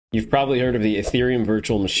You've probably heard of the Ethereum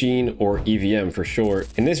Virtual Machine, or EVM for short.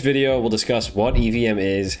 In this video, we'll discuss what EVM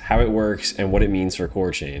is, how it works, and what it means for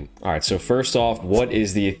Core Chain. Alright, so first off, what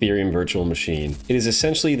is the Ethereum Virtual Machine? It is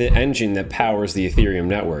essentially the engine that powers the Ethereum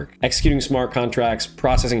network, executing smart contracts,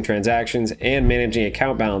 processing transactions, and managing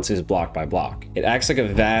account balances block by block. It acts like a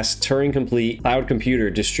vast, Turing-complete cloud computer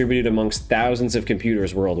distributed amongst thousands of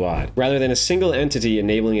computers worldwide, rather than a single entity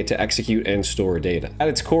enabling it to execute and store data. At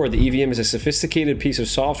its core, the EVM is a sophisticated piece of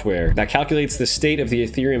software that calculates the state of the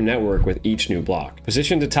Ethereum network with each new block.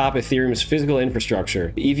 Positioned atop Ethereum's physical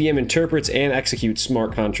infrastructure, the EVM interprets and executes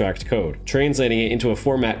smart contract code, translating it into a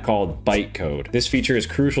format called bytecode. This feature is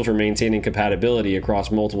crucial for maintaining compatibility across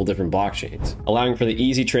multiple different blockchains, allowing for the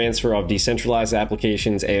easy transfer of decentralized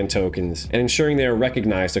applications and tokens, and ensuring they are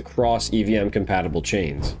recognized across EVM-compatible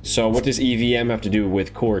chains. So what does EVM have to do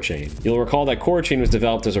with Core Chain? You'll recall that Core Chain was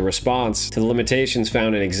developed as a response to the limitations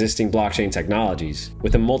found in existing blockchain technologies,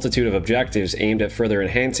 with a multitude of objectives aimed at further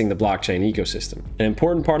enhancing the blockchain ecosystem. An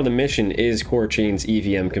important part of the mission is Core Chain's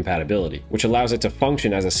EVM compatibility, which allows it to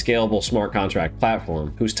function as a scalable smart contract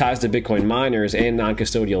platform whose ties to Bitcoin miners and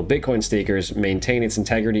non-custodial Bitcoin stakers maintain its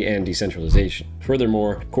integrity and decentralization.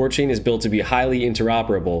 Furthermore, Core Chain is built to be highly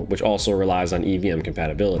interoperable, which also relies on EVM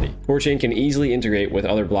compatibility. Core Chain can easily integrate with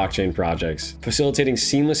other blockchain projects, facilitating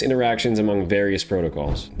seamless interactions among various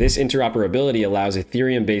protocols. This interoperability allows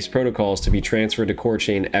Ethereum-based protocols to be transferred to Core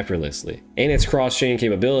Chain effortlessly, and its cross-chain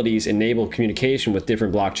capabilities enable communication with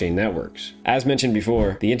different blockchain networks. As mentioned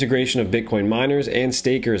before, the integration of Bitcoin miners and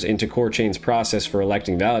stakers into Core Chain's process for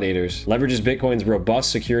electing validators leverages Bitcoin's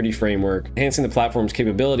robust security framework, enhancing the platform's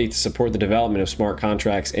capability to support the development of smart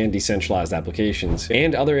contracts and decentralized applications,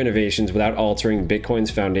 and other innovations without altering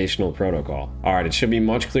Bitcoin's foundational protocol. Alright, it should be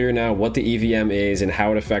much clearer now what the EVM is and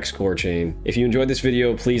how it affects Core Chain. If you enjoyed this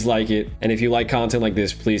video, please like it, and if you like content like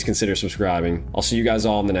this, please consider subscribing. I'll see you guys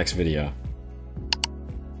all in the next video.